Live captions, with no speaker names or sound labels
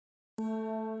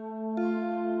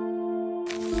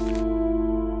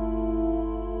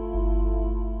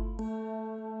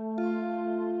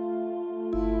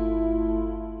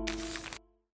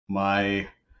My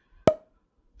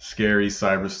scary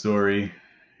cyber story,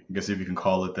 I guess if you can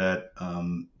call it that,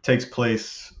 takes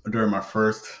place during my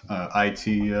first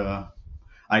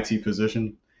IT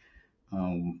position,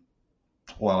 um,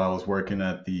 while I was working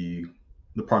at the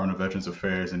Department of Veterans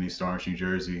Affairs in East Orange, New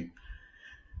Jersey.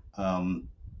 Um,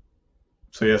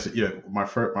 so yes, yeah, my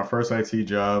first IT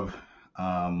job,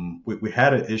 we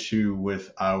had an issue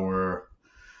with our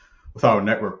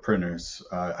network printers.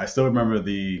 I still remember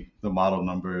the model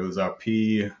number. It was our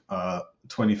P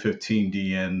 2015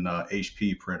 DN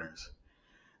HP printers,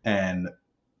 and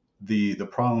the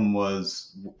problem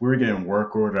was we were getting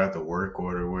work order after work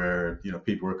order where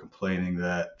people were complaining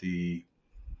that the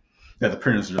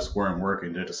printers just weren't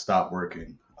working. They just stopped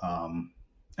working, and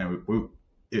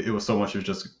it was so much. It was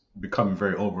just becoming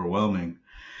very overwhelming.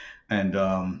 And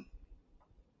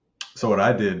so what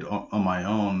I did on my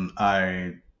own,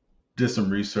 I did some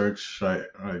research. I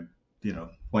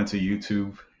went to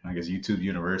YouTube. I guess YouTube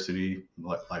University,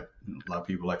 like a lot of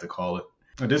people like to call it.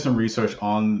 I did some research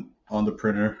on the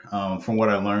printer. From what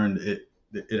I learned, it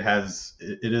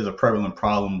is a prevalent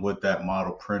problem with that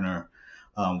model printer,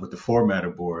 with the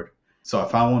formatter board. So I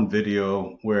found one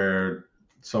video where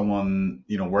someone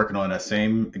working on that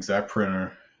same exact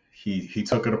printer, he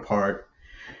took it apart.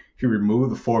 He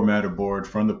removed the formatter board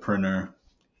from the printer.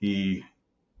 He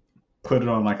put it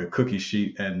on like a cookie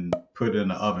sheet and put it in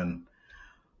the oven.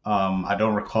 I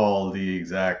don't recall the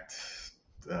exact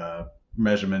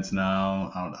measurements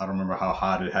now. I don't remember how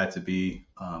hot it had to be,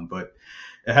 but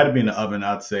it had to be in the oven.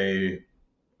 I'd say,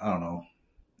 I don't know,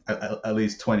 at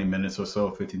least 20 minutes or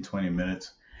so, 15, 20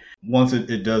 minutes. Once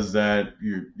it does that,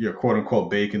 you're quote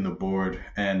unquote baking the board,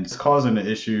 and it's causing an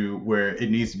issue where it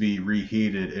needs to be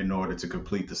reheated in order to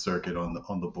complete the circuit on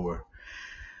the board.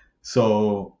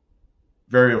 So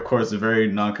of course, a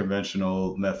very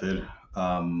non-conventional method.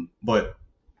 But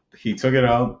he took it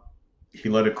out, he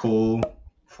let it cool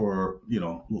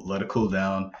let it cool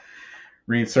down,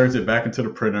 reinserts it back into the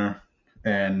printer,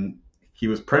 and he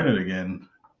was printed again.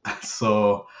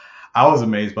 So I was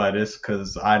amazed by this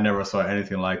because I never saw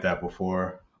anything like that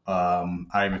before. I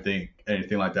didn't even think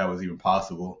anything like that was even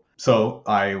possible. So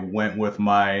I went with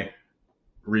my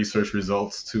research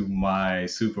results to my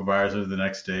supervisor the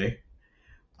next day.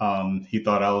 He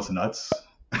thought I was nuts,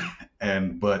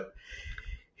 but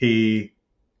he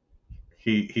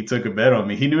he took a bet on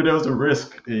me. He knew there was a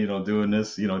risk, doing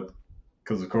this,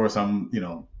 because of course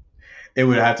it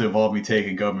would have to involve me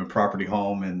taking government property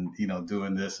home and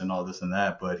doing this and all this and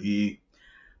that. But he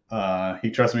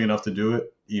trusted me enough to do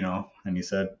it, and he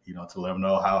said, to let him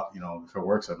know how, if it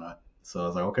works or not. So I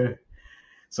was like, okay.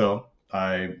 So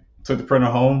I took the printer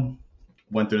home,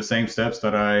 went through the same steps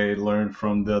that I learned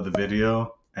from the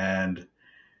video, and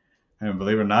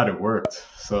believe it or not, it worked.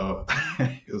 So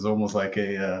it was almost like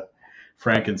a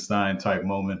Frankenstein type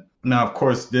moment. Now, of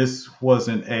course, this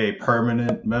wasn't a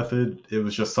permanent method. It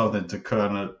was just something to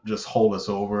kind of just hold us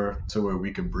over to where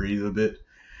we could breathe a bit,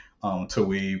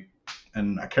 till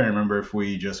and I can't remember if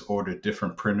we just ordered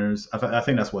different printers. I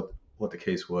think that's what the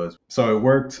case was. So it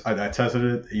worked. I tested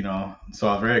it, so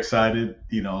I was very excited,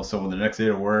 so when the next day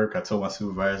to work, I told my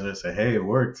supervisor, I said, hey, it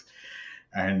worked.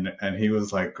 And he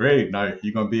was like, great, now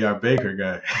you're going to be our baker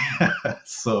guy.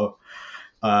 So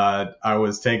I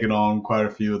was taking on quite a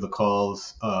few of the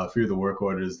calls, a few of the work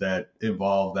orders that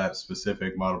involved that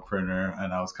specific model printer,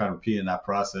 and I was kind of repeating that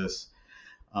process.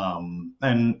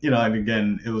 And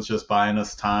again, it was just buying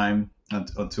us time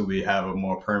until we have a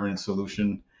more permanent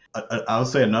solution. I would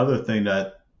say another thing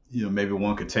that maybe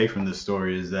one could take from this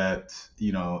story is that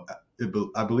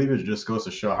I believe it just goes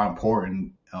to show how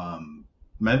important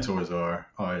mentors are,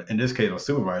 or in this case, a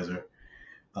supervisor.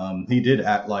 He did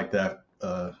act like that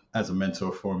as a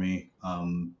mentor for me.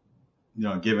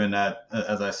 Given that,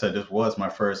 as I said, this was my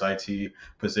first IT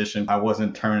position, I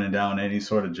wasn't turning down any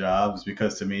sort of jobs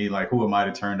because to me, like, who am I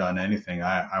to turn down anything?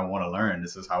 I want to learn.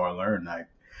 This is how I learn.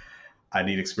 I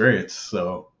need experience.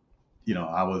 So,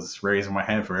 I was raising my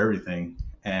hand for everything.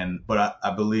 But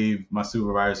I believe my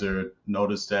supervisor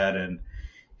noticed that, and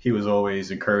he was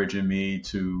always encouraging me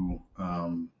to,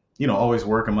 always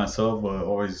work on myself,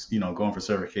 always, going for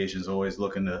certifications, always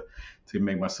looking to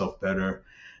make myself better.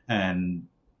 And,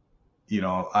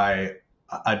 I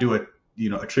do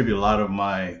attribute a lot of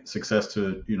my success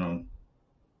to,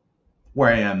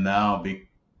 where I am now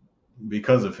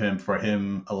because of him, for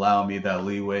him allowing me that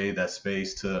leeway, that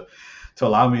space to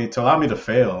allow me to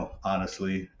fail,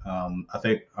 honestly. I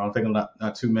don't think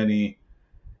not too many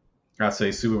I'd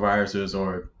say supervisors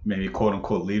or maybe quote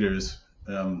unquote leaders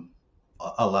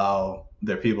allow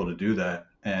their people to do that.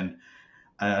 And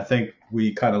I think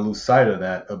we kind of lose sight of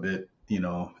that a bit, in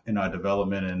our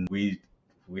development, and we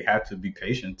have to be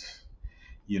patient,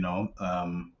 you know.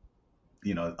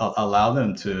 Allow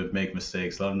them to make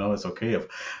mistakes. Let them know it's okay.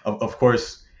 Of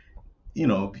course,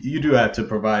 you do have to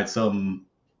provide some,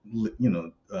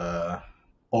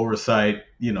 oversight,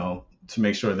 to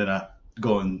make sure they're not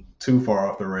going too far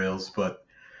off the rails. But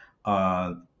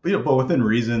within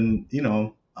reason,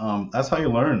 that's how you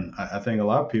learn. I think a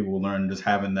lot of people learn just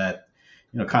having that,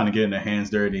 kind of getting their hands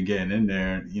dirty and getting in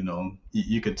there.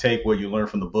 You could take what you learn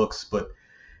from the books, but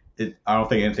I don't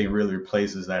think anything really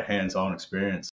replaces that hands-on experience.